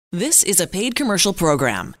This is a paid commercial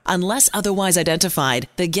program. Unless otherwise identified,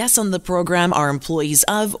 the guests on the program are employees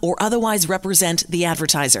of or otherwise represent the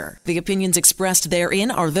advertiser. The opinions expressed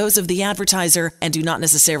therein are those of the advertiser and do not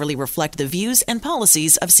necessarily reflect the views and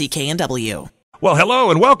policies of CKNW. Well,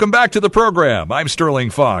 hello and welcome back to the program. I'm Sterling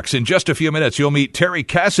Fox. In just a few minutes, you'll meet Terry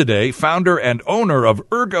Cassidy, founder and owner of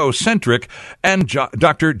Ergocentric, and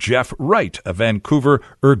Dr. Jeff Wright, a Vancouver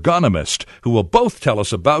ergonomist, who will both tell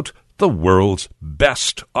us about the world's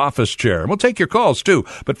best office chair. And we'll take your calls, too.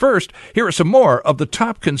 But first, here are some more of the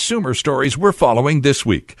top consumer stories we're following this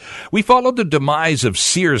week. We followed the demise of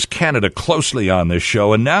Sears Canada closely on this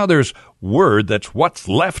show, and now there's word that what's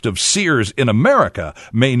left of Sears in America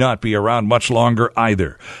may not be around much longer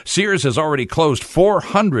either. Sears has already closed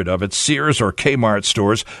 400 of its Sears or Kmart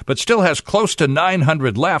stores, but still has close to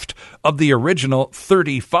 900 left of the original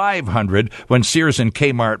 3,500 when Sears and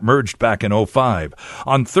Kmart merged back in 2005.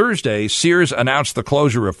 On Thursday, Sears announced the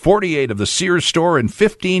closure of 48 of the Sears store and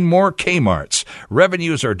 15 more Kmarts.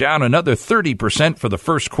 Revenues are down another 30% for the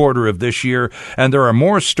first quarter of this year, and there are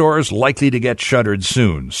more stores likely to get shuttered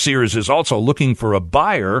soon. Sears is also looking for a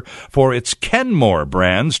buyer for its Kenmore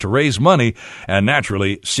brands to raise money, and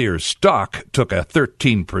naturally, Sears stock took a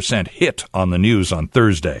 13% hit on the news on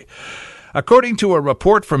Thursday. According to a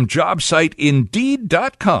report from job site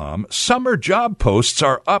Indeed.com, summer job posts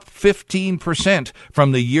are up 15%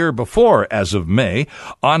 from the year before as of May,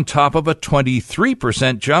 on top of a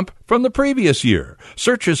 23% jump from the previous year.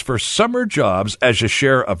 Searches for summer jobs as a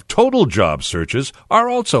share of total job searches are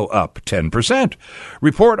also up 10%.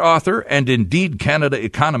 Report author and Indeed Canada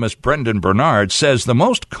economist Brendan Bernard says the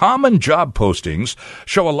most common job postings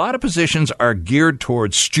show a lot of positions are geared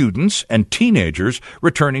towards students and teenagers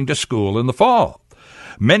returning to school in the fall.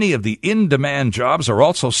 Many of the in-demand jobs are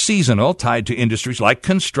also seasonal, tied to industries like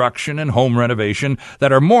construction and home renovation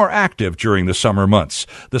that are more active during the summer months.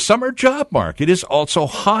 The summer job market is also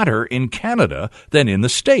hotter in Canada than in the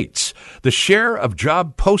States. The share of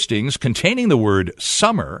job postings containing the word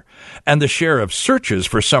summer and the share of searches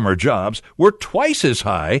for summer jobs were twice as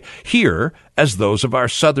high here as those of our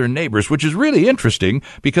southern neighbors, which is really interesting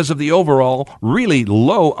because of the overall really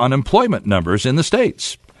low unemployment numbers in the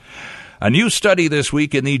States. A new study this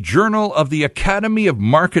week in the Journal of the Academy of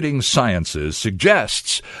Marketing Sciences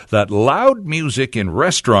suggests that loud music in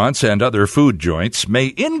restaurants and other food joints may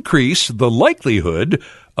increase the likelihood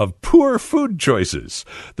of poor food choices.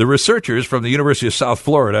 The researchers from the University of South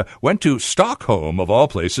Florida went to Stockholm, of all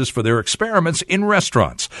places, for their experiments in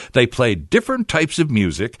restaurants. They played different types of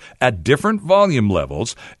music at different volume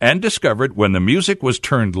levels and discovered when the music was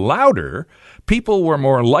turned louder, people were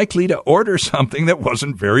more likely to order something that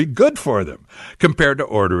wasn't very good for them, compared to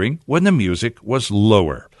ordering when the music was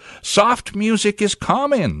lower. Soft music is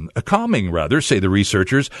calming, say the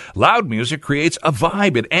researchers. Loud music creates a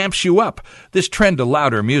vibe. It amps you up. This trend to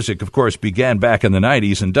louder music, of course, began back in the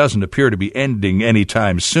 90s and doesn't appear to be ending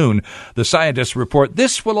anytime soon. The scientists report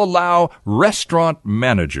this will allow restaurant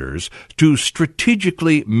managers to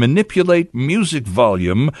strategically manipulate music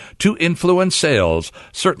volume to influence sales.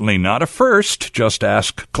 Certainly not a first. Just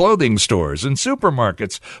ask clothing stores and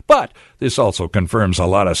supermarkets. But this also confirms a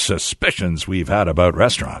lot of suspicions we've had about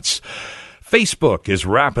restaurants. Facebook is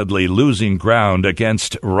rapidly losing ground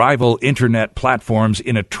against rival internet platforms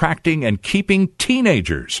in attracting and keeping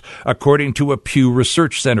teenagers, according to a Pew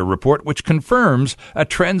Research Center report, which confirms a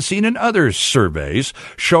trend seen in other surveys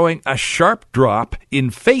showing a sharp drop in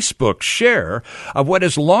Facebook's share of what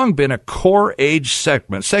has long been a core age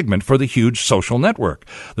segment for the huge social network.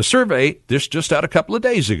 The survey, this just out a couple of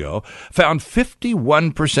days ago, found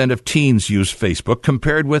 51% of teens use Facebook,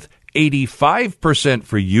 compared with 85%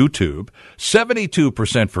 for YouTube,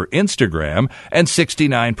 72% for Instagram, and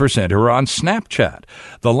 69% are on Snapchat.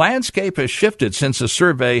 The landscape has shifted since a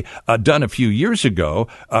survey done a few years ago,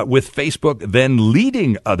 with Facebook then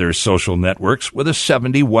leading other social networks with a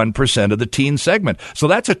 71% of the teen segment. So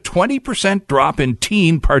that's a 20% drop in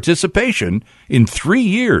teen participation in 3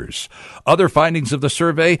 years. Other findings of the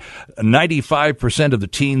survey, 95% of the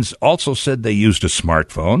teens also said they used a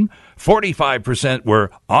smartphone. 45% were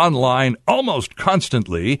online almost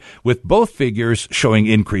constantly, with both figures showing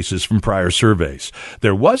increases from prior surveys.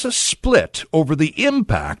 There was a split over the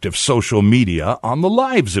impact of social media on the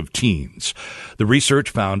lives of teens. The research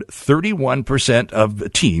found 31%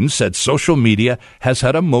 of teens said social media has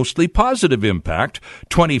had a mostly positive impact.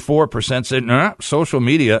 24% said, social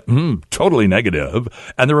media, totally negative.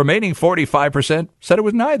 And the remaining 45% said it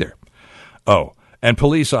was neither. And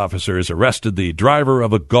police officers arrested the driver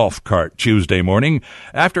of a golf cart Tuesday morning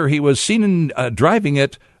after he was seen driving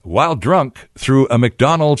it while drunk through a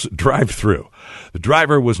McDonald's drive-thru. The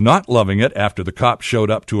driver was not loving it after the cops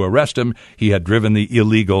showed up to arrest him. He had driven the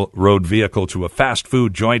illegal road vehicle to a fast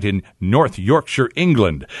food joint in North Yorkshire,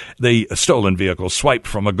 England. The stolen vehicle swiped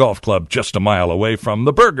from a golf club just a mile away from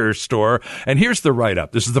the burger store. And here's the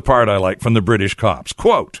write-up. This is the part I like from the British cops.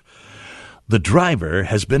 Quote, "The driver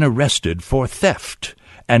has been arrested for theft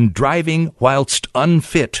and driving whilst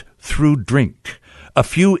unfit through drink. A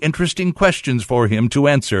few interesting questions for him to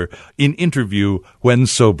answer in interview when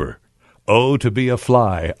sober." Oh, to be a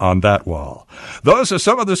fly on that wall. Those are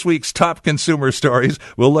some of this week's top consumer stories.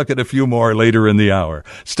 We'll look at a few more later in the hour.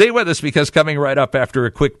 Stay with us, because coming right up after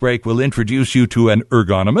a quick break, we'll introduce you to an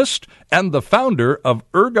ergonomist and the founder of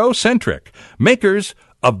ErgoCentric, makers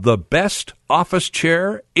of the best office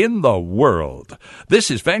chair in the world.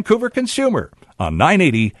 This is Vancouver Consumer on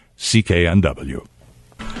 980 CKNW.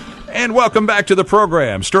 And welcome back to the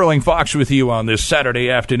program. Sterling Fox with you on this Saturday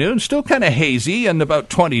afternoon. Still kind of hazy and about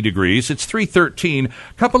 20 degrees. It's 3:13.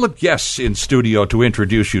 A couple of guests in studio to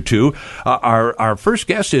introduce you to. Our first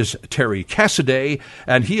guest is Terry Cassidy,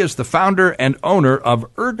 and he is the founder and owner of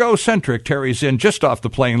ErgoCentric. Terry's in just off the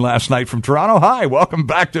plane last night from Toronto. Hi, welcome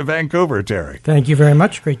back to Vancouver, Terry. Thank you very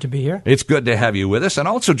much. Great to be here. It's good to have you with us. And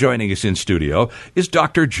also joining us in studio is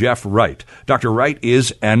Dr. Jeff Wright. Dr. Wright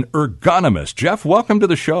is an ergonomist. Jeff, welcome to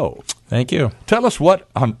the show. Thank you. Tell us what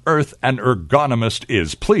on earth an ergonomist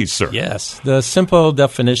is, please, sir. Yes. The simple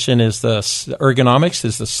definition is ergonomics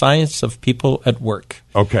is the science of people at work.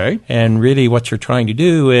 Okay. And really what you're trying to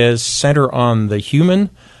do is center on the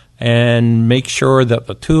human and make sure that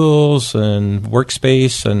the tools and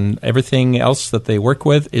workspace and everything else that they work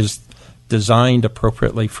with is designed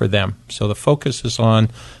appropriately for them. So the focus is on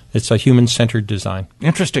it's a human-centered design.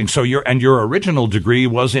 Interesting. So your original degree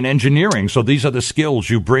was in engineering. So these are the skills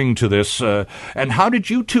you bring to this. And how did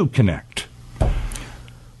you two connect?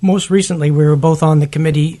 Most recently, we were both on the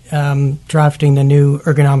committee drafting the new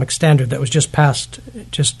ergonomic standard that was just passed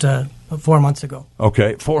 4 months ago.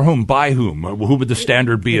 Okay. For whom? By whom? Who would the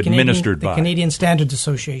standard be administered by? The Canadian Standards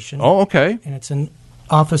Association. Oh, okay. And it's an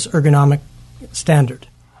office ergonomic standard.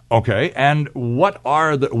 Okay, and what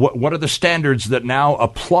are the standards that now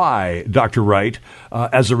apply, Dr. Wright,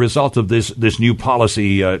 as a result of this new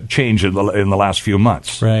policy change in the last few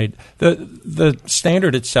months? Right. The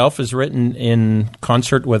standard itself is written in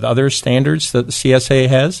concert with other standards that the CSA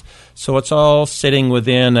has, so it's all sitting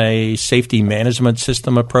within a safety management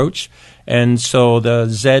system approach. And so the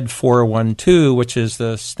Z412, which is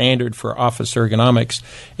the standard for office ergonomics,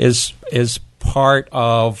 is part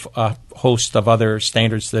of a host of other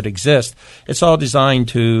standards that exist. It's all designed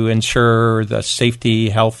to ensure the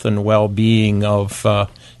safety, health, and well-being of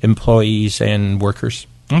employees and workers.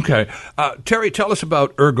 Okay. Terry, tell us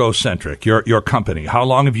about ErgoCentric, your company. How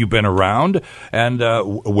long have you been around, and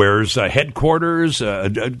where's headquarters?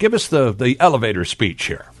 Give us the elevator speech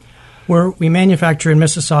here. We manufacture in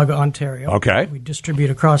Mississauga, Ontario. Okay. We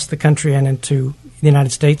distribute across the country and into the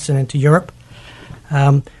United States and into Europe.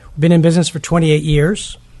 Been in business for 28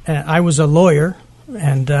 years. I was a lawyer,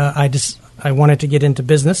 and I wanted to get into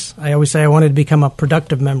business. I always say I wanted to become a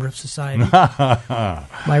productive member of society.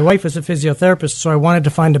 My wife is a physiotherapist, so I wanted to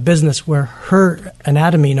find a business where her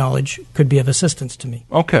anatomy knowledge could be of assistance to me.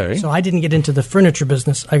 Okay. So I didn't get into the furniture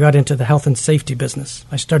business. I got into the health and safety business.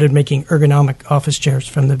 I started making ergonomic office chairs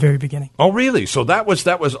from the very beginning. Oh, really? So that was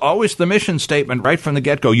always the mission statement right from the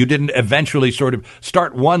get-go. You didn't eventually sort of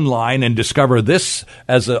start one line and discover this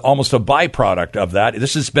as almost a byproduct of that.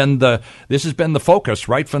 This has been the focus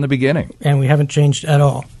right from the beginning. And we haven't changed at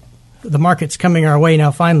all. The market's coming our way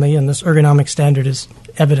now finally, and this ergonomic standard is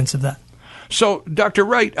evidence of that. So, Dr.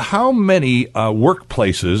 Wright, how many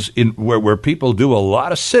workplaces where people do a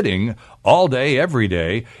lot of sitting all day, every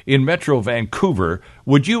day in Metro Vancouver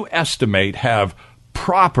would you estimate have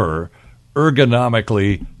proper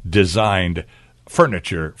ergonomically designed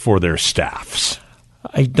furniture for their staffs?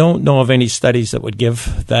 I don't know of any studies that would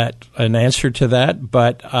give that an answer to that,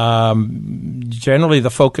 but generally the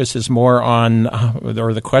focus is more on,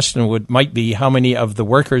 or the question might be, how many of the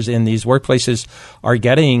workers in these workplaces are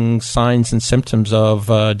getting signs and symptoms of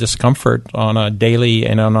discomfort on a daily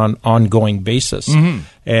and on an ongoing basis. Mm-hmm.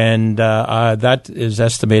 And that is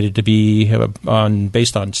estimated to be,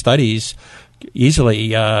 based on studies, easily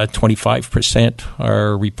 25%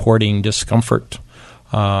 are reporting discomfort.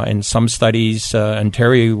 In some studies, and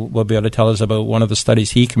Terry will be able to tell us about one of the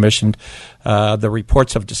studies he commissioned, the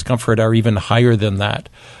reports of discomfort are even higher than that.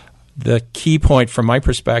 The key point from my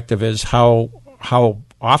perspective is how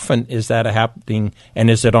often is that happening, and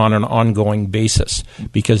is it on an ongoing basis?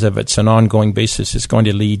 Because if it's an ongoing basis, it's going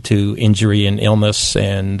to lead to injury and illness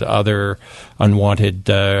and other unwanted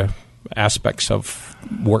aspects of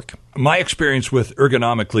work. My experience with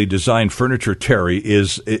ergonomically designed furniture, Terry,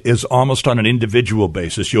 is almost on an individual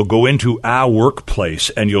basis. You'll go into a workplace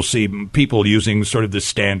and you'll see people using sort of the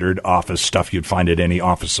standard office stuff you'd find at any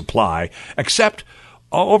office supply, except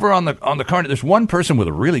over on the corner, there's one person with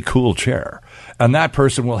a really cool chair, and that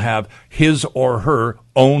person will have his or her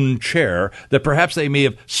own chair that perhaps they may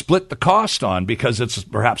have split the cost on because it's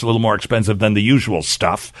perhaps a little more expensive than the usual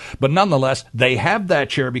stuff. But nonetheless, they have that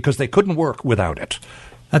chair because they couldn't work without it.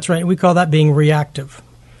 That's right. We call that being reactive.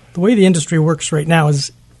 The way the industry works right now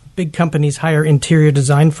is big companies hire interior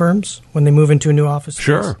design firms when they move into a new office space.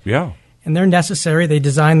 Sure, yeah. And they're necessary. They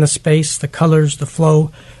design the space, the colors, the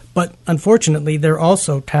flow. But unfortunately, they're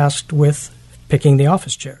also tasked with picking the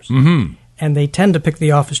office chairs. Mm-hmm. And they tend to pick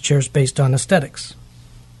the office chairs based on aesthetics.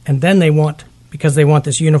 And then because they want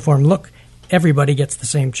this uniform look, everybody gets the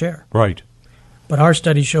same chair. Right. But our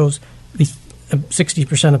study shows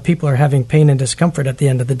 60% of people are having pain and discomfort at the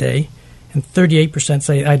end of the day, and 38%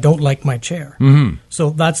 say, I don't like my chair. Mm-hmm. So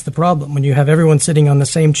that's the problem. When you have everyone sitting on the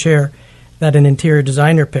same chair that an interior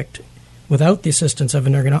designer picked without the assistance of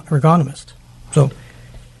an ergonomist. So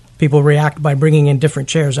people react by bringing in different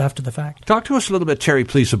chairs after the fact. Talk to us a little bit, Terry,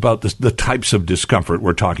 please, about the types of discomfort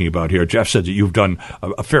we're talking about here. Jeff said that you've done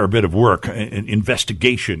a fair bit of work, an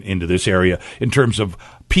investigation into this area in terms of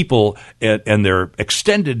people and their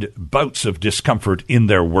extended bouts of discomfort in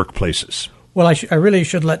their workplaces. Well, I really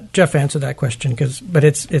should let Jeff answer that question, but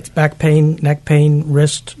it's back pain, neck pain,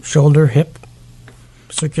 wrist, shoulder, hip,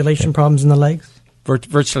 circulation problems in the legs.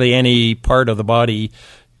 Virtually any part of the body,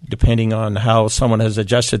 depending on how someone has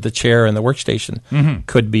adjusted the chair and the workstation,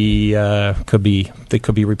 could be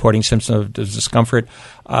reporting symptoms of discomfort.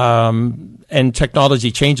 And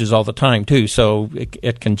technology changes all the time too, so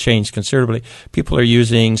it can change considerably. People are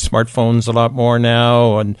using smartphones a lot more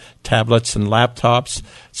now, and tablets and laptops.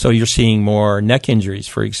 So you're seeing more neck injuries,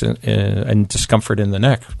 for example, and discomfort in the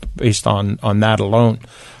neck based on that alone.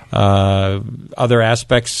 Other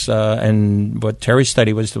aspects, and what Terry's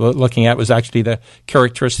study was looking at was actually the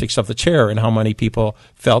characteristics of the chair and how many people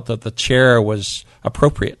felt that the chair was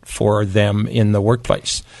appropriate for them in the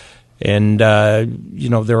workplace. And,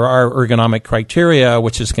 there are ergonomic criteria,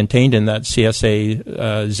 which is contained in that CSA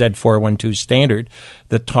Z412 standard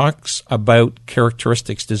that talks about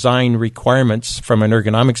characteristics, design requirements from an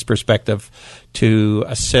ergonomics perspective to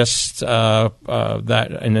assist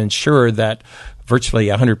that and ensure that virtually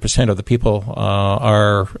 100% of the people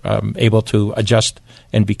are able to adjust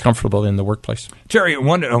and be comfortable in the workplace. Terry,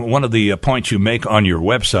 one of the points you make on your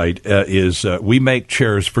website is we make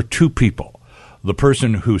chairs for two people, the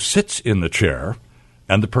person who sits in the chair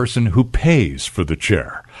and the person who pays for the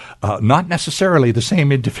chair. Not necessarily the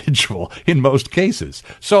same individual in most cases.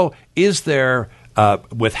 So is there,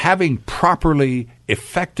 with having properly,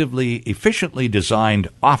 effectively, efficiently designed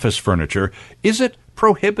office furniture, is it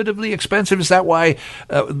prohibitively expensive? Is that why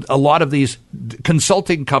a lot of these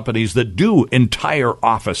consulting companies that do entire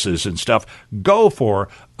offices and stuff go for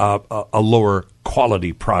a lower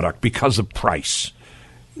quality product because of price?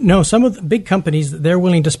 No, some of the big companies, they're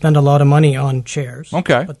willing to spend a lot of money on chairs.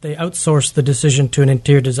 Okay. But they outsource the decision to an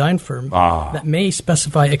interior design firm that may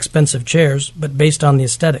specify expensive chairs, but based on the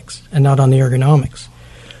aesthetics and not on the ergonomics.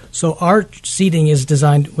 So our seating is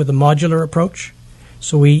designed with a modular approach.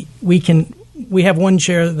 So we have one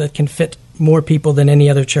chair that can fit more people than any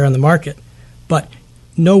other chair on the market, but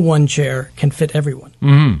no one chair can fit everyone.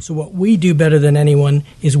 Mm-hmm. So what we do better than anyone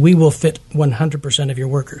is we will fit 100% of your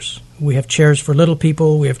workers. We have chairs for little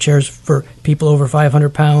people. We have chairs for people over 500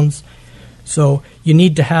 pounds. So you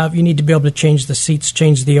need to be able to change the seats,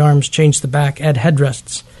 change the arms, change the back, add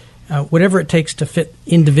headrests, whatever it takes to fit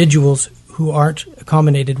individuals who aren't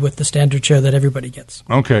accommodated with the standard chair that everybody gets.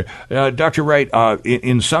 Okay. Dr. Wright,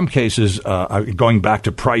 in some cases, going back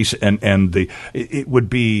to price it would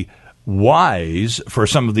be wise for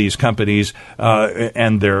some of these companies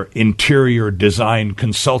and their interior design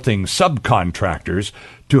consulting subcontractors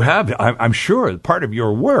to have, I'm sure part of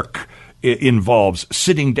your work involves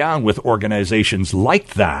sitting down with organizations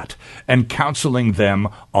like that and counseling them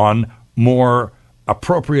on more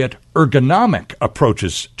appropriate ergonomic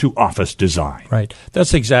approaches to office design. Right.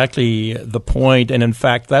 That's exactly the point. And in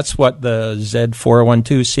fact, that's what the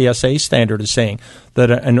Z412 CSA standard is saying, that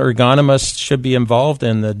an ergonomist should be involved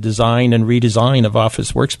in the design and redesign of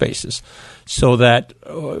office workspaces. So that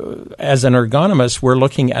as an ergonomist, we're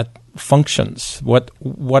looking at functions, what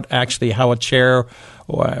actually, how a chair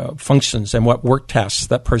functions and what work tasks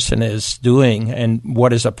that person is doing and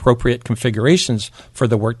what is appropriate configurations for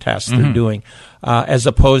the work tasks they're doing, as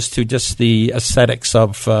opposed to just the aesthetics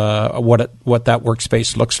of what that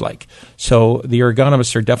workspace looks like. So the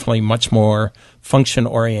ergonomists are definitely much more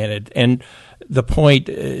function-oriented. And the point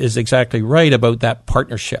is exactly right about that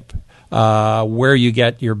partnership, where you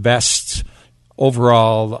get your best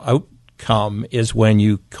overall outcome is when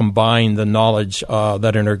you combine the knowledge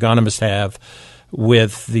that an ergonomist have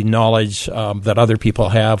with the knowledge that other people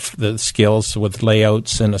have, the skills with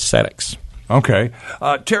layouts and aesthetics. Okay.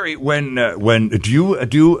 Terry, when do you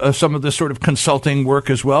do some of this sort of consulting work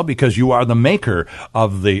as well? Because you are the maker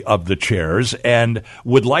of the chairs and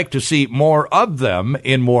would like to see more of them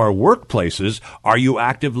in more workplaces. Are you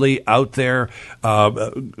actively out there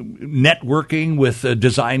networking with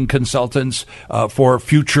design consultants for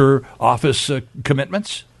future office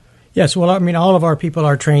commitments? Yes, well, I mean, all of our people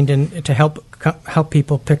are trained to help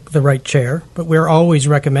people pick the right chair, but we're always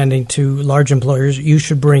recommending to large employers you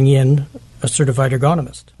should bring in a certified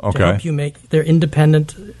ergonomist to help you make. They're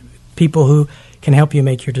independent people who can help you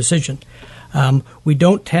make your decision. We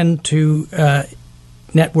don't tend to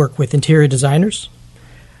network with interior designers.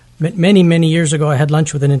 Many years ago, I had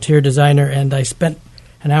lunch with an interior designer, and I spent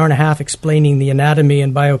an hour and a half explaining the anatomy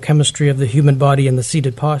and biochemistry of the human body and the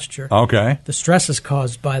seated posture. Okay. The stresses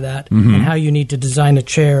caused by that and how you need to design a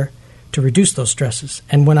chair to reduce those stresses.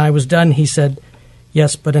 And when I was done, he said,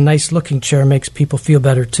 yes, but a nice-looking chair makes people feel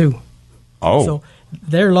better too. Oh. So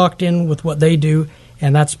they're locked in with what they do,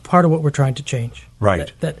 and that's part of what we're trying to change.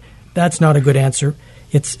 Right. That's not a good answer.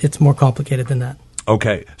 It's more complicated than that.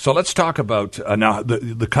 Okay, so let's talk about now.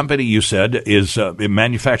 The company you said is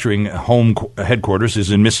manufacturing home headquarters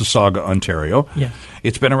is in Mississauga, Ontario. Yes.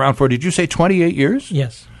 It's been around for, did you say 28 years?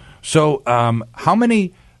 Yes. So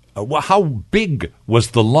how big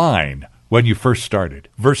was the line when you first started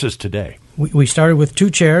versus today? We started with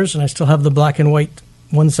 2 chairs, and I still have the black and white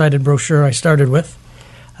one-sided brochure I started with,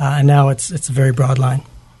 and now it's a very broad line.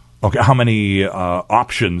 Okay, how many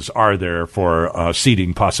options are there for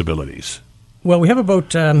seating possibilities? Well, we have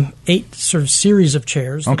about 8 sort of series of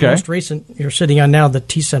chairs. Okay. The most recent you're sitting on now, the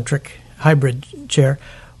T-centric hybrid chair.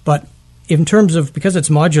 But in terms of, because it's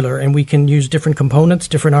modular and we can use different components,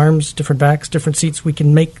 different arms, different backs, different seats, we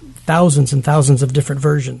can make thousands and thousands of different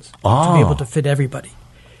versions to be able to fit everybody.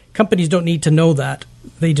 Companies don't need to know that.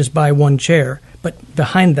 They just buy one chair. But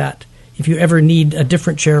behind that, if you ever need a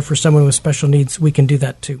different chair for someone with special needs, we can do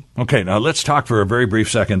that too. Okay, now let's talk for a very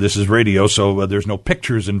brief second. This is radio, so there's no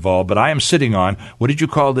pictures involved, but I am sitting on, what did you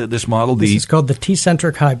call this model? This is called the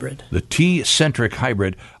T-centric hybrid. The T-centric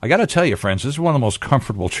hybrid. I got to tell you, friends, this is one of the most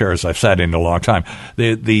comfortable chairs I've sat in a long time.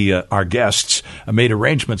 Our guests made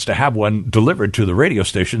arrangements to have one delivered to the radio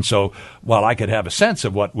station, so while I could have a sense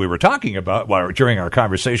of what we were talking about during our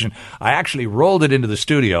conversation, I actually rolled it into the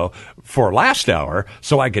studio for last hour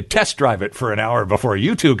so I could test drive it for an hour before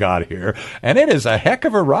you two got here, and it is a heck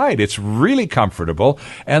of a ride. It's really comfortable,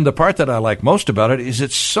 and the part that I like most about it is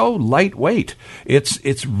it's so lightweight.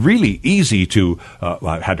 It's really easy to.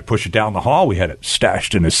 I had to push it down the hall. We had it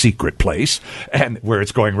stashed in a secret place, and where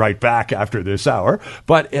it's going right back after this hour.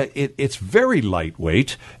 But it's very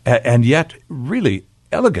lightweight and yet really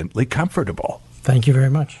elegantly comfortable. Thank you very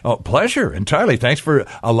much. Oh, pleasure entirely. Thanks for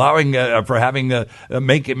allowing, making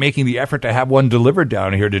the effort to have one delivered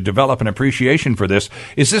down here to develop an appreciation for this.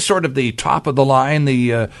 Is this sort of the top of the line,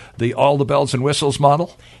 the all the bells and whistles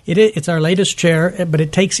model? It's our latest chair, but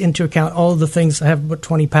it takes into account all of the things. I have about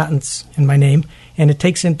 20 patents in my name, and it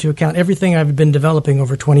takes into account everything I've been developing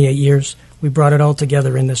over 28 years. We brought it all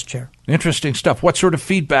together in this chair. Interesting stuff. What sort of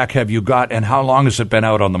feedback have you got, and how long has it been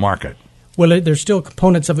out on the market? Well, there's still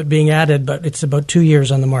components of it being added, but it's about 2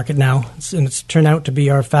 years on the market now, and it's turned out to be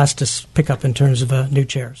our fastest pickup in terms of a new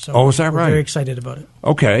chair. So is that right? We're very excited about it.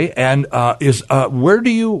 Okay, and where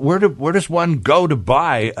does one go to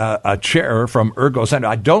buy a chair from Ergo Center?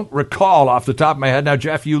 I don't recall off the top of my head. Now,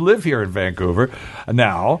 Jeff, you live here in Vancouver.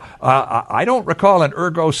 Now, I don't recall an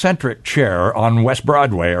Ergo-centric chair on West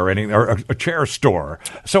Broadway or a chair store.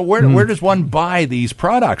 So where does one buy these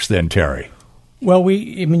products then, Terry? Well,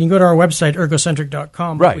 you can go to our website,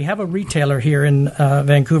 ergocentric.com. Right. We have a retailer here in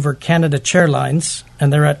Vancouver, Canada Chair Lines,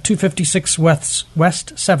 and they're at 256 West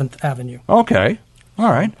 7th Avenue. Okay.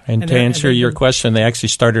 All right. And to answer your question, they actually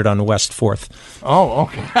started on West 4th. Oh,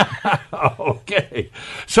 okay. Okay.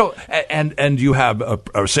 So, and you have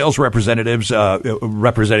sales representatives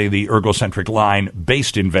representing the Ergocentric line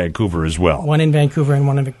based in Vancouver as well. One in Vancouver and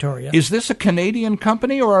one in Victoria. Is this a Canadian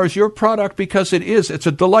company, or is your product, because it's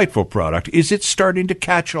a delightful product, is it starting to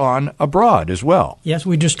catch on abroad as well? Yes,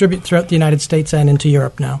 we distribute throughout the United States and into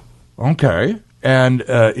Europe now. Okay. And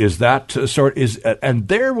is that and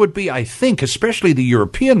there would be, I think, especially the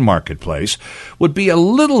European marketplace, would be a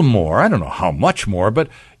little more, I don't know how much more, but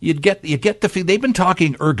you get the feel. They've been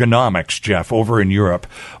talking ergonomics, Jeff, over in Europe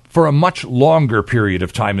for a much longer period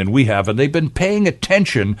of time than we have, and they've been paying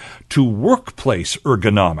attention to workplace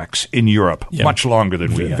ergonomics in Europe much longer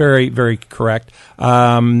than we have. Very, very correct.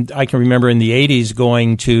 I can remember in the 80s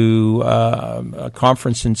going to a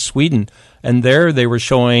conference in Sweden, and there they were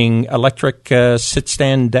showing electric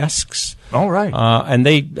sit-stand desks. All right. And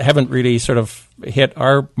they haven't really sort of hit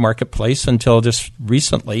our marketplace until just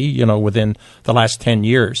recently, within the last 10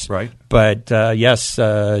 years. Right. But yes,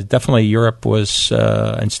 definitely Europe was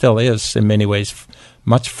and still is in many ways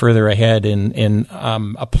much further ahead in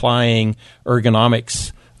applying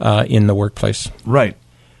ergonomics in the workplace. Right.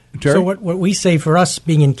 Terry? So what we say for us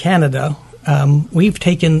being in Canada, we've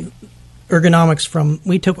taken ergonomics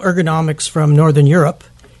from Northern Europe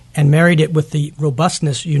and married it with the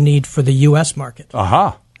robustness you need for the U.S. market.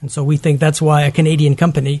 Aha. And so we think that's why a Canadian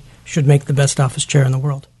company should make the best office chair in the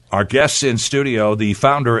world. Our guests in studio, the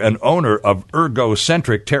founder and owner of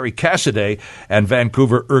Ergocentric, Terry Cassidy, and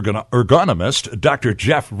Vancouver ergonomist, Dr.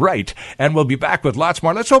 Jeff Wright. And we'll be back with lots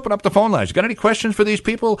more. Let's open up the phone lines. Got any questions for these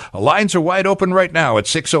people? Lines are wide open right now at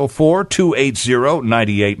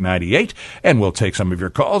 604-280-9898. And we'll take some of your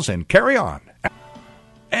calls and carry on.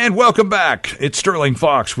 And welcome back. It's Sterling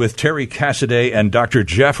Fox with Terry Cassidy and Dr.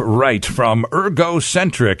 Jeff Wright from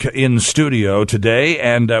Ergocentric in studio today.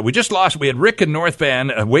 And we had Rick in North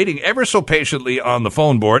Van waiting ever so patiently on the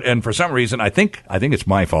phone board. And for some reason, I think it's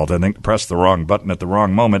my fault. I pressed the wrong button at the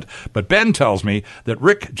wrong moment. But Ben tells me that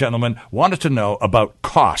Rick, gentlemen, wanted to know about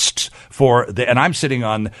costs and I'm sitting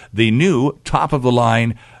on the new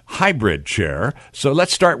top-of-the-line hybrid chair. So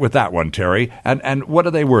let's start with that one, Terry. And what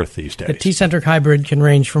are they worth these days? The T-Centric hybrid can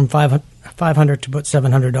range from $500 to about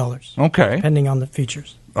 $700. Okay. Depending on the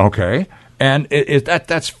features. Okay. And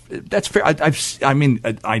that's fair.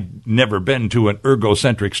 I've never been to an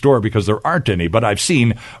Ergocentric store because there aren't any, but I've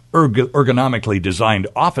seen ergonomically designed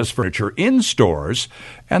office furniture in stores,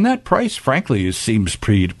 and that price, frankly, seems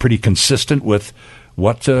pretty consistent with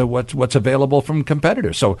what's available from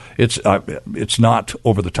competitors. So it's not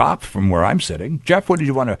over the top from where I'm sitting. Jeff, what did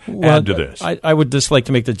you want to add to this? I would just like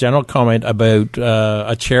to make the general comment about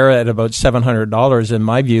a chair at about $700, in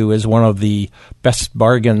my view, is one of the best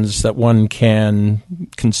bargains that one can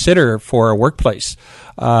consider for a workplace.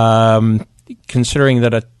 Considering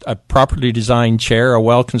that a properly designed chair, a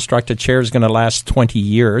well-constructed chair, is going to last 20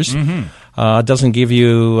 years, doesn't give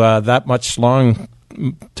you that much long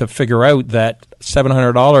to figure out that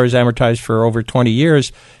 $700 amortized for over 20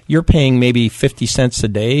 years, you're paying maybe 50 cents a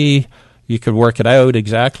day. You could work it out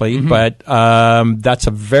exactly, but that's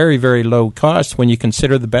a very, very low cost when you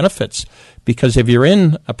consider the benefits. Because if you're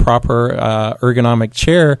in a proper ergonomic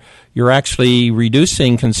chair, you're actually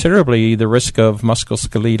reducing considerably the risk of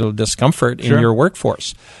musculoskeletal discomfort in your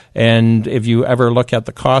workforce. And if you ever look at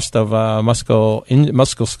the cost of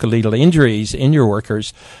musculoskeletal injuries in your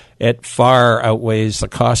workers, it far outweighs the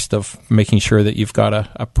cost of making sure that you've got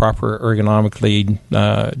a proper ergonomically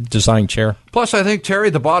designed chair. Plus, I think,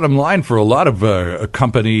 Terry, the bottom line for a lot of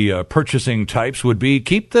company purchasing types would be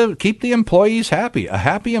keep the employees happy. A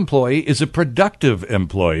happy employee is a productive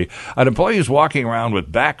employee. An employee who's walking around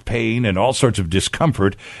with back pain and all sorts of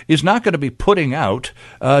discomfort is not going to be putting out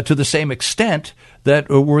to the same extent that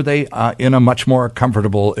were they in a much more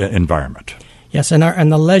comfortable environment. Yes, and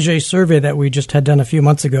the Leger survey that we just had done a few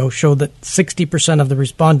months ago showed that 60% of the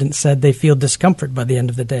respondents said they feel discomfort by the end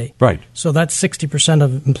of the day. Right. So that's 60%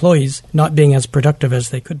 of employees not being as productive as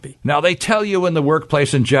they could be. Now, they tell you in the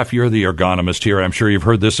workplace, and Jeff, you're the ergonomist here. I'm sure you've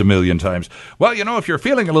heard this a million times. Well, if you're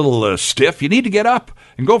feeling a little stiff, you need to get up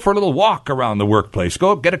and go for a little walk around the workplace.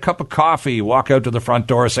 Go get a cup of coffee, walk out to the front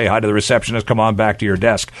door, say hi to the receptionist, come on back to your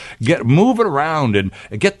desk. Move it around and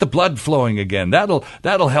get the blood flowing again. That'll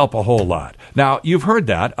help a whole lot. Now, you've heard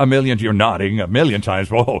that you're nodding a million times,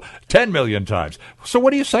 10 million times. So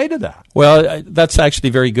what do you say to that? Well, that's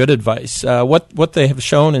actually very good advice. What they have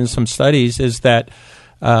shown in some studies is that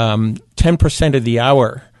 10% of the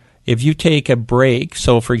hour, if you take a break,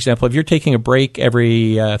 so for example, if you're taking a break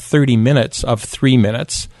every 30 minutes of 3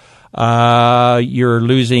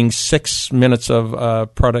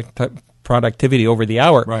 productivity over the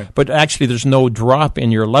hour. Right. But actually, there's no drop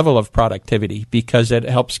in your level of productivity because it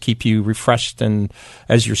helps keep you refreshed and,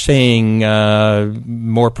 as you're saying,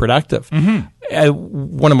 more productive.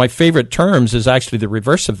 One of my favorite terms is actually the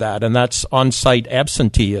reverse of that, and that's on-site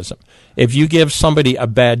absenteeism. If you give somebody a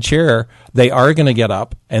bad chair, they are going to get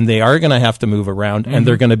up, and they are going to have to move around, and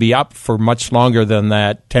they're going to be up for much longer than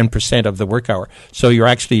that 10% of the work hour. So you're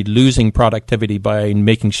actually losing productivity by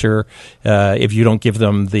making sure if you don't give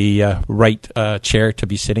them the right chair to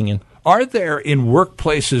be sitting in. Are there in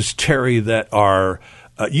workplaces, Terry, that are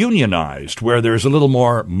unionized, where there's a little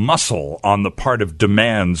more muscle on the part of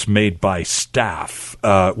demands made by staff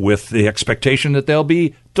with the expectation that they'll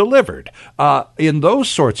be delivered? In those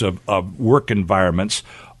sorts of work environments,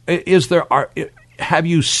 have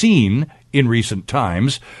you seen in recent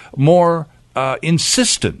times more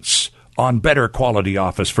insistence on better quality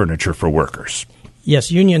office furniture for workers?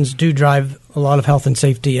 Yes, unions do drive a lot of health and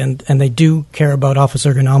safety, and they do care about office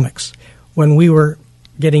ergonomics. When we were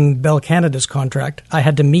getting Bell Canada's contract, I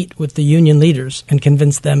had to meet with the union leaders and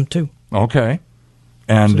convince them too. Okay.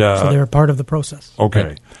 And so they're a part of the process. Okay.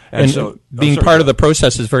 Right. And so being part of the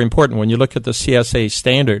process is very important. When you look at the CSA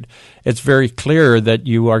standard, it's very clear that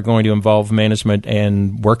you are going to involve management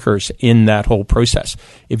and workers in that whole process.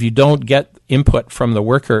 If you don't get input from the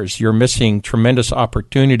workers, you're missing tremendous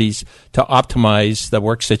opportunities to optimize the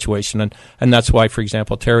work situation. And that's why, for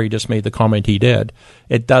example, Terry just made the comment he did.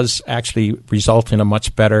 It does actually result in a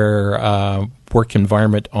much better work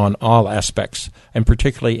environment on all aspects, and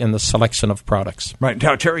particularly in the selection of products. Right.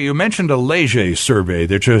 Now, Terry, you mentioned a Leger survey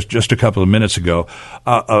that just a couple of minutes ago.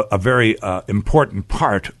 A very important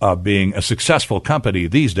part of being a successful company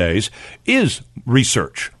these days is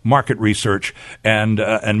research, market research,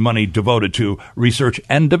 and money devoted to research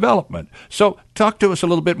and development. So talk to us a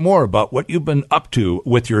little bit more about what you've been up to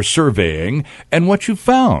with your surveying and what you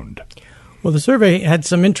found. Well, the survey had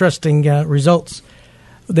some interesting results.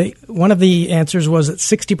 One of the answers was that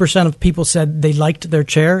 60% of people said they liked their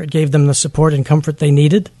chair. It gave them the support and comfort they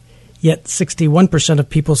needed. Yet 61% of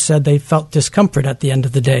people said they felt discomfort at the end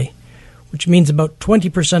of the day, which means about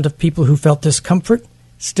 20% of people who felt discomfort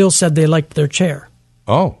still said they liked their chair.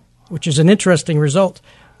 Oh. Which is an interesting result.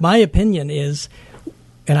 My opinion is,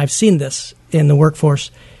 and I've seen this in the workforce,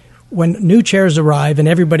 when new chairs arrive and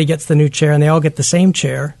everybody gets the new chair and they all get the same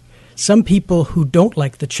chair, some people who don't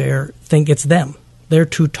like the chair think it's them. They're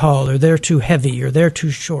too tall, or they're too heavy, or they're too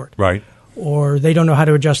short. Right. Or they don't know how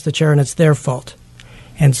to adjust the chair and it's their fault.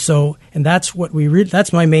 And that's what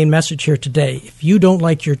that's my main message here today. If you don't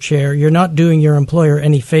like your chair, you're not doing your employer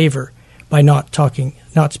any favor by not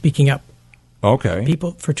speaking up. Okay.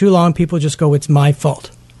 For too long, people just go, it's my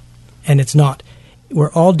fault. And it's not.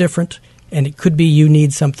 We're all different, and it could be you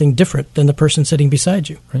need something different than the person sitting beside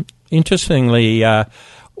you. Right. Interestingly,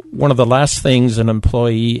 one of the last things an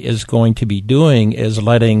employee is going to be doing is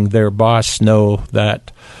letting their boss know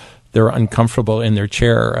that they're uncomfortable in their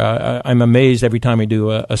chair. I'm amazed every time I do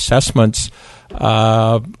assessments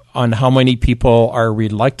on how many people are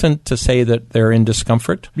reluctant to say that they're in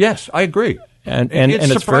discomfort. Yes, I agree. And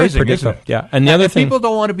it's very predictable. Yeah. And the other thing, people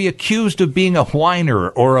don't want to be accused of being a whiner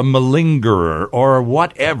or a malingerer or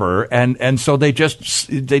whatever, and so they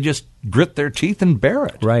just grit their teeth and bear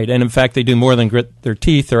it. Right. And in fact, they do more than grit their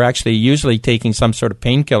teeth. They're actually usually taking some sort of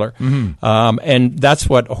painkiller. Mm-hmm. And that's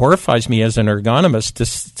what horrifies me as an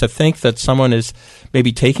ergonomist, to think that someone is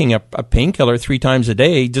maybe taking a painkiller 3 times a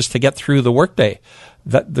day just to get through the workday.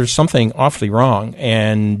 That there's something awfully wrong,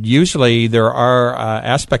 and usually there are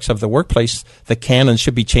aspects of the workplace that can and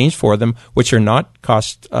should be changed for them, which are not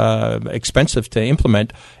cost expensive to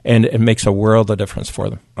implement, and it makes a world of difference for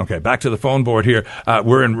them. Okay, back to the phone board here.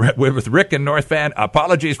 We're with Rick in North Van.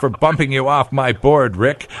 Apologies for bumping you off my board,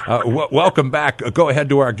 Rick. Welcome back. Go ahead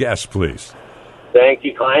to our guests, please. Thank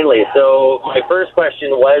you kindly. So my first question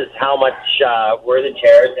was, how much were the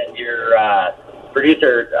chairs? And your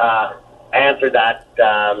producer answered that,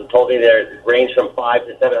 told me they range from $500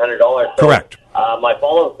 to $700. So, correct. My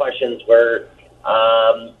follow-up questions were,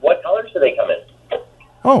 what colors do they come in?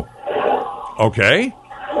 Oh, okay.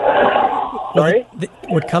 Sorry?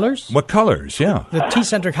 What colors? What colors, yeah. The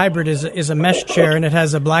T-centric hybrid is a mesh chair, and it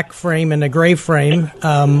has a black frame and a gray frame.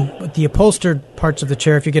 But the upholstered parts of the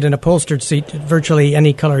chair, if you get an upholstered seat, virtually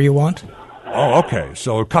any color you want. Oh, okay.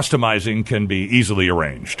 So customizing can be easily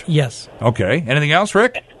arranged. Yes. Okay. Anything else,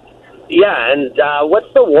 Rick? Yeah, and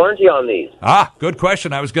what's the warranty on these? Good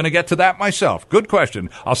question. I was going to get to that myself. Good question.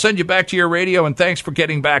 I'll send you back to your radio, and thanks for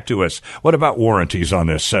getting back to us. What about warranties on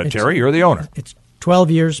this, Terry? You're the owner. It's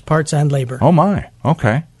 12 years, parts and labor. Oh, my.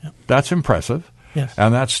 Okay. Yep. That's impressive. Yes.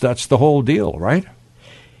 And that's the whole deal, right?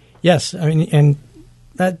 Yes. I mean, and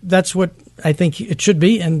That's what I think it should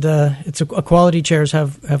be, and it's a quality chairs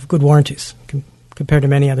have good warranties compared to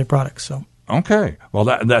many other products. So. Okay. Well,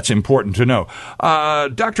 that's important to know.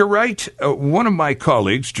 Dr. Wright, one of my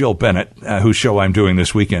colleagues, Jill Bennett, whose show I'm doing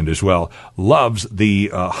this weekend as well, loves the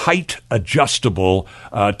height-adjustable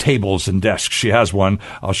tables and desks. She has one.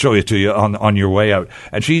 I'll show it to you on your way out.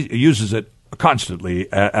 And she uses it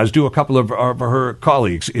constantly, as do a couple of her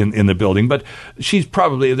colleagues in the building. But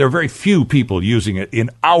there are very few people using it in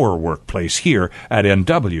our workplace here at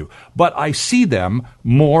NW. But I see them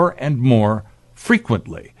more and more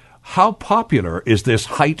frequently. How popular is this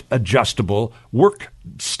height-adjustable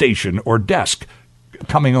workstation or desk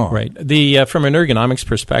coming on? Right. From an ergonomics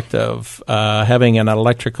perspective, having an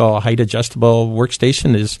electrical height-adjustable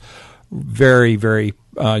workstation is very, very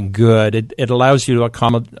good. It allows you to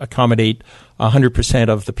accommodate 100%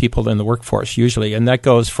 of the people in the workforce usually, and that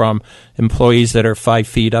goes from employees that are 5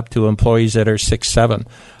 feet up to employees that are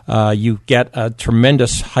 6'7". You get a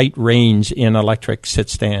tremendous height range in electric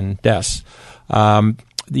sit-stand desks.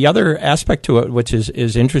 The other aspect to it, which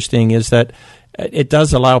is interesting, is that it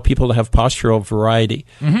does allow people to have postural variety.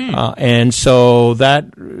 Mm-hmm. And so that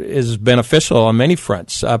is beneficial on many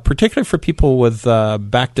fronts, particularly for people with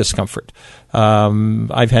back discomfort.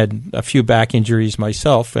 I've had a few back injuries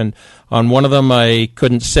myself, and on one of them I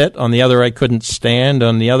couldn't sit, on the other I couldn't stand,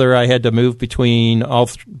 on the other I had to move between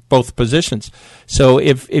both positions. So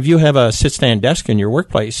if you have a sit-stand desk in your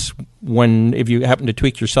workplace, if you happen to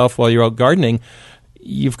tweak yourself while you're out gardening,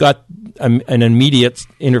 you've got an immediate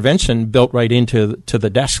intervention built right into the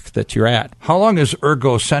desk that you're at. How long has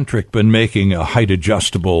Ergocentric been making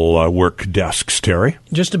height-adjustable work desks, Terry?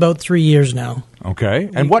 Just about 3 years now. Okay.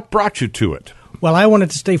 And what brought you to it? Well, I wanted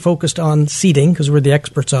to stay focused on seating because we're the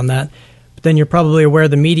experts on that. But then you're probably aware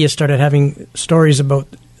the media started having stories about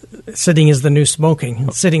sitting is the new smoking.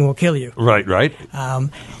 Sitting will kill you. Right.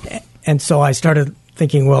 And so I started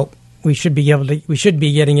thinking, well, we should be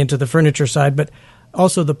getting into the furniture side, but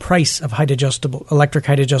also the price of electric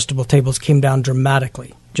height-adjustable tables came down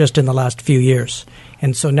dramatically just in the last few years.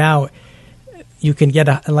 And so now you can get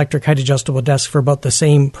an electric height-adjustable desk for about the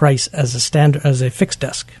same price as a fixed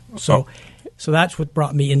desk. So that's what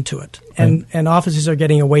brought me into it. And offices are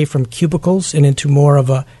getting away from cubicles and into more of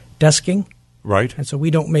a desking. Right. And so we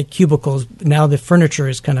don't make cubicles. Now the furniture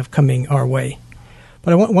is kind of coming our way.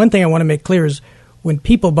 But one thing I want to make clear is when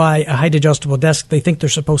people buy a height-adjustable desk, they think they're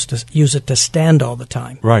supposed to use it to stand all the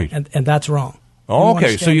time. Right. And that's wrong. Oh,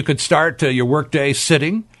 okay, so you could start your workday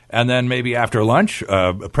sitting, and then maybe after lunch,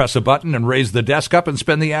 press a button and raise the desk up and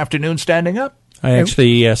spend the afternoon standing up? I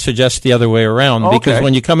actually suggest the other way around, because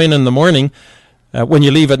when you come in the morning, when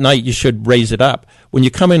you leave at night, you should raise it up. When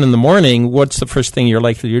you come in the morning, what's the first thing you're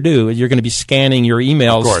likely to do? You're going to be scanning your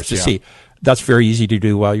emails to see. That's very easy to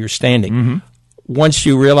do while you're standing. Mm-hmm. Once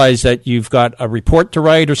you realize that you've got a report to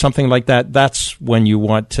write or something like that, that's when you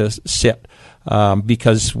want to sit,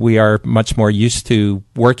 because we are much more used to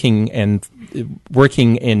working and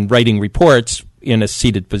writing reports in a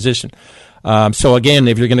seated position. So again,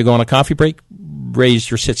 if you're going to go on a coffee break,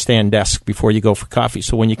 raise your sit-stand desk before you go for coffee.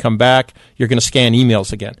 So when you come back, you're going to scan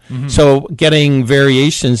emails again. Mm-hmm. So getting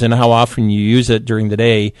variations in how often you use it during the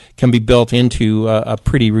day can be built into a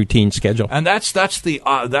pretty routine schedule. And that's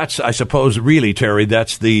I suppose really, Terry,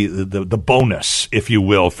 that's the bonus, if you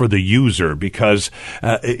will, for the user, because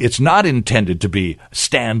it's not intended to be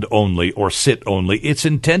stand only or sit only. It's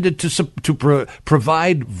intended to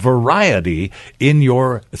provide variety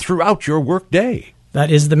throughout your work day.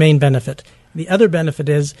 That is the main benefit. The other benefit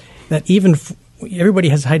is that everybody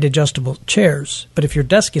has height-adjustable chairs, but if your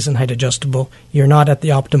desk isn't height-adjustable, you're not at the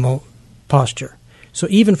optimal posture. So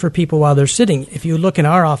even for people while they're sitting, if you look in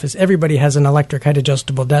our office, everybody has an electric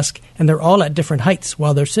height-adjustable desk, and they're all at different heights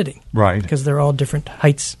while they're sitting. Right. Because they're all different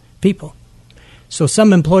heights people. So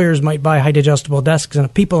some employers might buy height-adjustable desks, and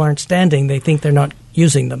if people aren't standing, they think they're not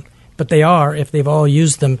using them. But they are if they've all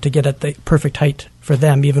used them to get at the perfect height for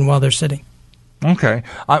them, even while they're sitting. Okay.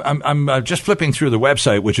 I'm just flipping through the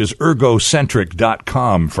website, which is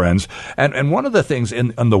ergocentric.com, friends. And one of the things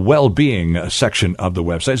on the well-being section of the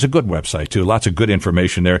website, it's a good website, too. Lots of good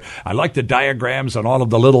information there. I like the diagrams and all of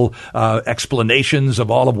the little explanations of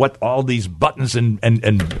all of what all these buttons and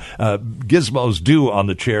gizmos do on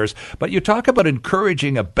the chairs. But you talk about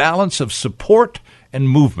encouraging a balance of support and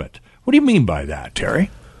movement. What do you mean by that, Terry?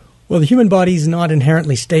 Well, the human body is not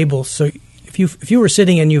inherently stable, so if you were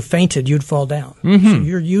sitting and you fainted, you'd fall down. Mm-hmm. So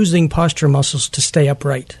you're using posture muscles to stay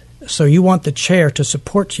upright. So you want the chair to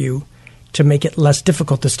support you to make it less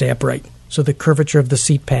difficult to stay upright. So the curvature of the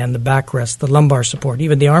seat pan, the backrest, the lumbar support,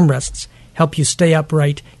 even the armrests help you stay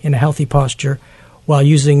upright in a healthy posture while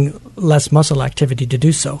using less muscle activity to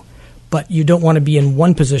do so. But you don't want to be in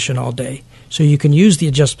one position all day. So you can use the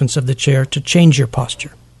adjustments of the chair to change your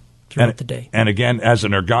posture throughout the day. And again, as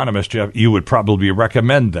an ergonomist, Jeff, you would probably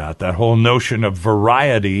recommend that whole notion of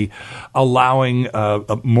variety, allowing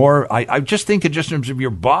more, I just think in terms of your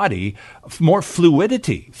body, more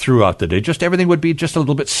fluidity throughout the day. Just everything would be just a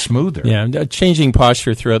little bit smoother. Yeah, changing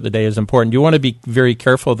posture throughout the day is important. You want to be very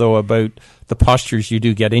careful, though, about the postures you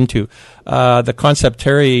do get into. The concept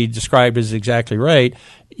Terry described is exactly right.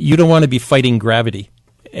 You don't want to be fighting gravity.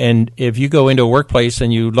 And if you go into a workplace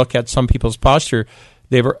and you look at some people's posture,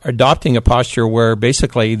 they're adopting a posture where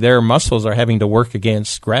basically their muscles are having to work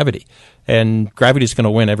against gravity. And gravity is going to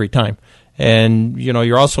win every time. And,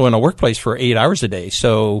 you're also in a workplace for 8 hours a day.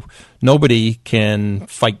 So nobody can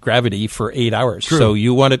fight gravity for 8 hours. True. So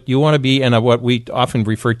you want to be in what we often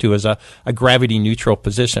refer to as a gravity neutral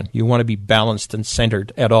position. You want to be balanced and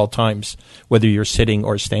centered at all times, whether you're sitting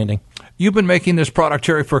or standing. You've been making this product,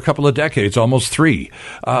 Terry, for a couple of decades, almost 3.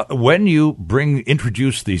 When you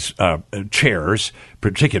introduce these chairs,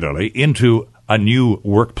 particularly, into a new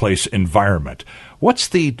workplace environment,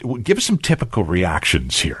 give us some typical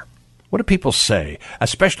reactions here. What do people say,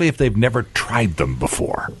 especially if they've never tried them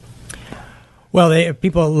before? Well,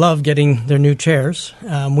 people love getting their new chairs.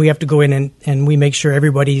 We have to go in and we make sure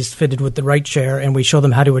everybody's fitted with the right chair, and we show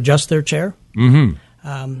them how to adjust their chair. Mm-hmm.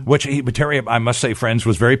 But Terry, I must say, friends,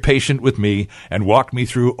 was very patient with me and walked me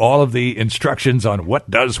through all of the instructions on what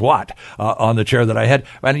does what on the chair that I had.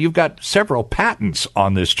 And you've got several patents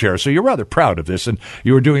on this chair, so you're rather proud of this. And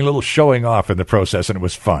you were doing a little showing off in the process, and it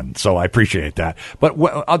was fun. So I appreciate that. But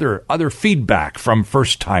what other feedback from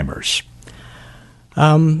first-timers?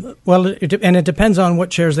 Well, it depends on what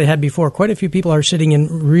chairs they had before. Quite a few people are sitting in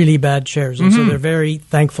really bad chairs, and so they're very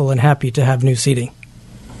thankful and happy to have new seating.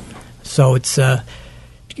 So it's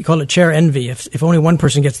you call it chair envy. If only one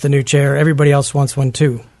person gets the new chair, everybody else wants one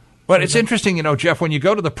too. But it's interesting, Jeff, when you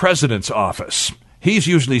go to the president's office, he's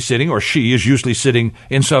usually sitting, or she is usually sitting,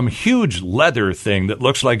 in some huge leather thing that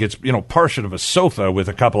looks like it's, portion of a sofa with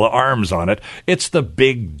a couple of arms on it. It's the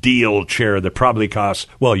big deal chair that probably costs,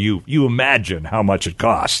 well, you imagine how much it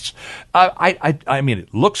costs. I mean,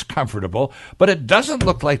 it looks comfortable, but it doesn't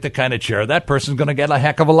look like the kind of chair that person's going to get a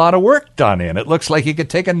heck of a lot of work done in. It looks like you could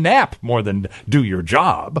take a nap more than do your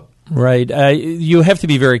job. Right. You have to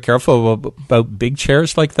be very careful about big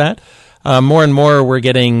chairs like that. More and more, we're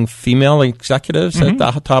getting female executives at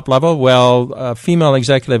the top level. Well, a female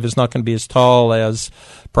executive is not going to be as tall as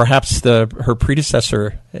perhaps her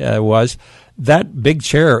predecessor was. That big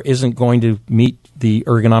chair isn't going to meet the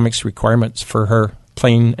ergonomics requirements for her.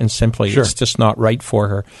 Plain and simply. Sure. It's just not right for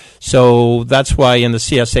her. So that's why in the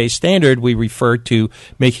CSA standard, we refer to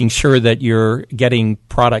making sure that you're getting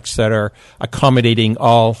products that are accommodating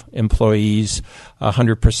all employees,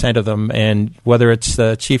 100% of them. And whether it's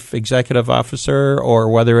the chief executive officer or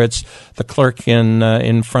whether it's the clerk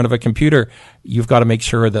in front of a computer, you've got to make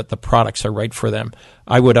sure that the products are right for them.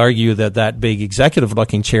 I would argue that big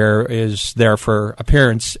executive-looking chair is there for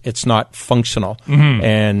appearance. It's not functional. Mm-hmm.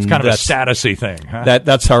 And it's kind of a statusy thing. Huh?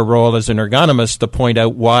 That's our role as an ergonomist, to point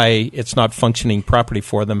out why it's not functioning properly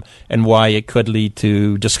for them and why it could lead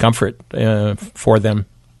to discomfort for them.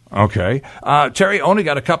 Okay. Terry, only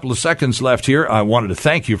got a couple of seconds left here. I wanted to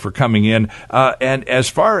thank you for coming in. And as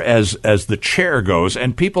far as the chair goes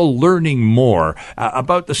and people learning more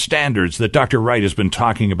about the standards that Dr. Wright has been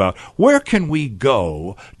talking about, where can we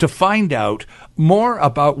go to find out more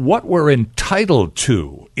about what we're entitled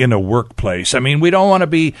to in a workplace? I mean, we don't want to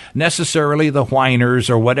be necessarily the whiners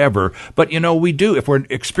or whatever, but, we do. If we're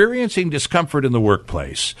experiencing discomfort in the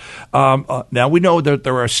workplace, now we know that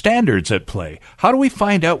there are standards at play. How do we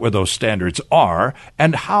find out where those standards are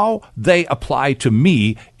and how they apply to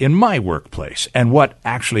me in my workplace and what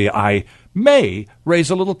actually I may raise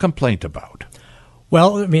a little complaint about?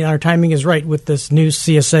 Well, I mean, our timing is right with this new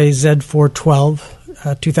CSA Z412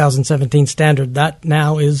 2017 standard. That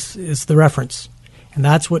now is the reference. And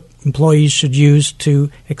that's what employees should use to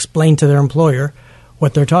explain to their employer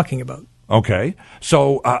what they're talking about. Okay.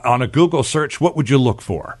 So on a Google search, what would you look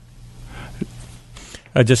for?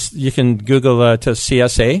 You can Google to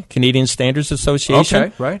CSA, Canadian Standards Association.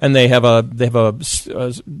 Okay, right. And they have a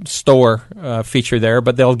store feature there,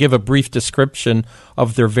 but they'll give a brief description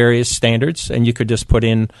of their various standards, and you could just put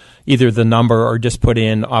in either the number or just put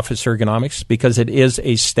in office ergonomics, because it is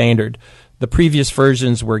a standard. The previous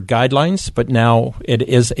versions were guidelines, but now it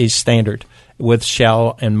is a standard with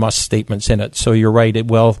shall and must statements in it. So you're right, it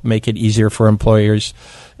will make it easier for employers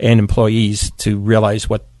and employees to realize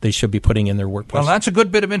what they should be putting in their workplace. Well, that's a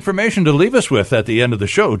good bit of information to leave us with at the end of the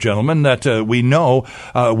show, gentlemen, that we now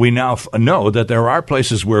know that there are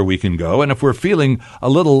places where we can go. And if we're feeling a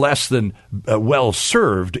little less than well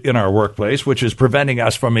served in our workplace, which is preventing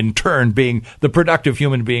us from in turn being the productive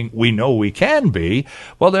human being we know we can be,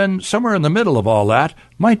 well, then somewhere in the middle of all that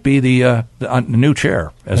might be the new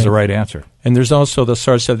chair as the right answer. And there's also the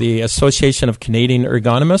source of the Association of Canadian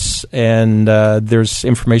Ergonomists, and there's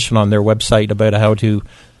information on their website about how to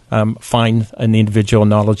find an individual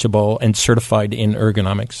knowledgeable and certified in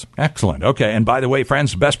ergonomics. Excellent. Okay. And by the way,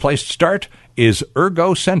 friends, the best place to start is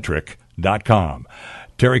ergocentric.com.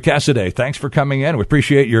 Terry Cassidy, thanks for coming in. We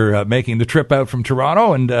appreciate your making the trip out from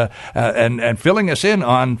Toronto and filling us in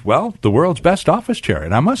on, well, the world's best office chair.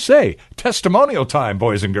 And I must say, testimonial time,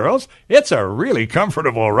 boys and girls. It's a really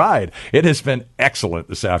comfortable ride. It has been excellent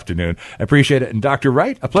this afternoon. I appreciate it. And Dr.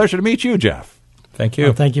 Wright, a pleasure to meet you, Jeff. Thank you.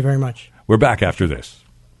 Well, thank you very much. We're back after this.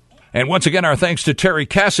 And once again, our thanks to Terry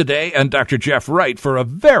Cassidy and Dr. Jeff Wright for a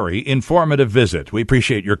very informative visit. We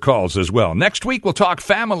appreciate your calls as well. Next week, we'll talk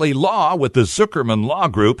family law with the Zuckerman Law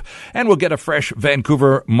Group, and we'll get a fresh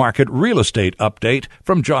Vancouver market real estate update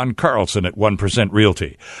from John Carlson at 1%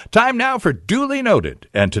 Realty. Time now for Duly Noted.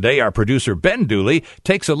 And today, our producer, Ben Dooley,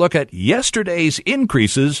 takes a look at yesterday's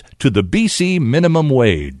increases to the BC minimum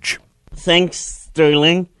wage. Thanks,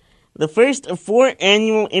 Sterling. The first of 4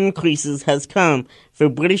 annual increases has come for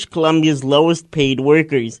British Columbia's lowest paid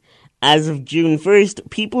workers. As of June 1st,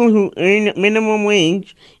 people who earn minimum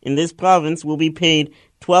wage in this province will be paid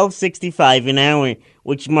 $12.65 an hour,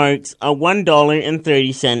 which marks a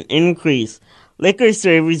 $1.30 increase. Liquor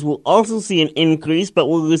servers will also see an increase, but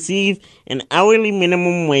will receive an hourly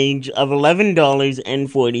minimum wage of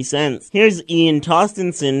 $11.40. Here's Ian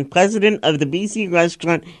Tostenson, president of the BC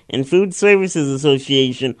Restaurant and Food Services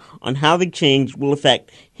Association, on how the change will affect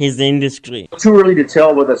his industry. Too early to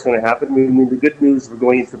tell what that's going to happen. I mean, the good news, we're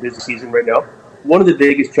going into busy season right now. One of the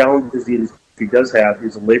biggest challenges the industry does have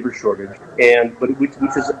is a labor shortage,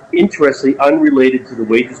 which is interestingly unrelated to the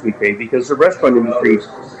wages we pay, because the restaurant industry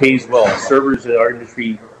pays well. Servers in our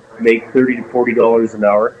industry make $30 to $40 an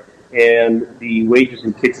hour, and the wages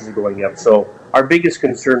in kitchens are going up. So our biggest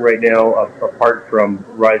concern right now, apart from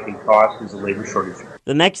rising costs, is the labor shortage.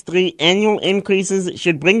 The next 3 annual increases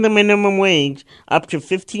should bring the minimum wage up to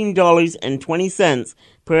 $15.20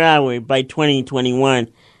 per hour by 2021.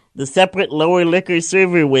 The separate lower liquor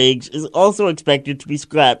server wage is also expected to be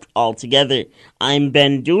scrapped altogether. I'm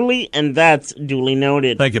Ben Dooley, and that's Duly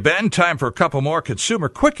Noted. Thank you, Ben. Time for a couple more consumer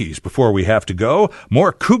quickies before we have to go.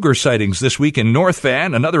 More cougar sightings this week in North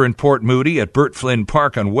Van, another in Port Moody at Burt Flynn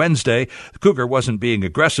Park on Wednesday. The cougar wasn't being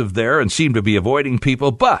aggressive there and seemed to be avoiding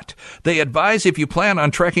people, but they advise if you plan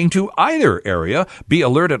on trekking to either area, be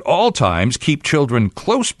alert at all times, keep children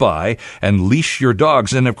close by, and leash your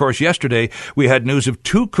dogs. And, of course, yesterday we had news of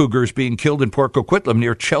 2 cougars being killed in Port Coquitlam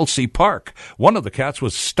near Chelsea Park. One of the cats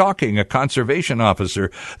was stalking a conservation officer.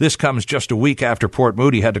 This comes just a week after Port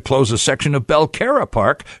Moody had to close a section of Belcarra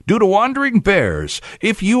Park due to wandering bears.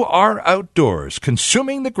 If you are outdoors,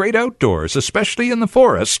 consuming the great outdoors, especially in the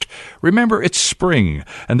forest, remember it's spring,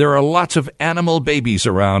 and there are lots of animal babies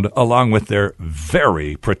around, along with their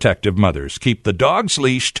very protective mothers. Keep the dogs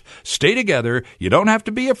leashed, stay together, you don't have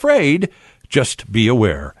to be afraid. Just be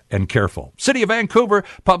aware and careful. City of Vancouver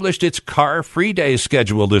published its car-free day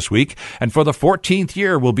schedule this week, and for the 14th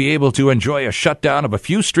year, we'll be able to enjoy a shutdown of a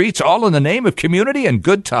few streets, all in the name of community and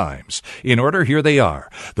good times. In order, here they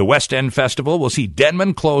are. The West End Festival will see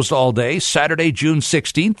Denman closed all day, Saturday, June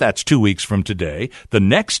 16th. That's 2 weeks from today. The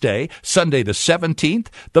next day, Sunday the 17th,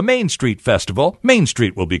 the Main Street Festival. Main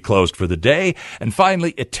Street will be closed for the day. And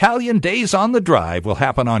finally, Italian Days on the Drive will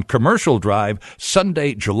happen on Commercial Drive,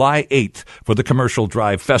 Sunday, July 8th, for the Commercial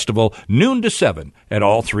Drive Festival, noon to 7 at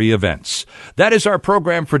all 3 events. That is our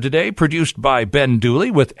program for today, produced by Ben Dooley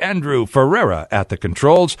with Andrew Ferreira at the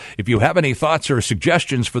controls. If you have any thoughts or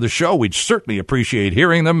suggestions for the show, we'd certainly appreciate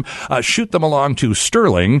hearing them. Shoot them along to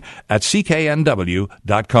Sterling at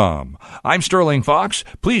cknw.com. I'm Sterling Fox.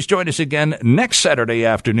 Please join us again next Saturday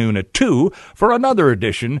afternoon at 2 for another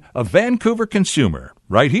edition of Vancouver Consumer,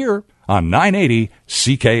 right here on 980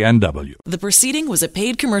 CKNW. The proceeding was a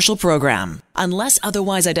paid commercial program. Unless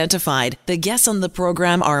otherwise identified, the guests on the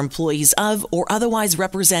program are employees of or otherwise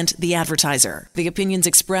represent the advertiser. The opinions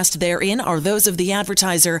expressed therein are those of the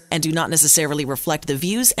advertiser and do not necessarily reflect the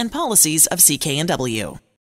views and policies of CKNW.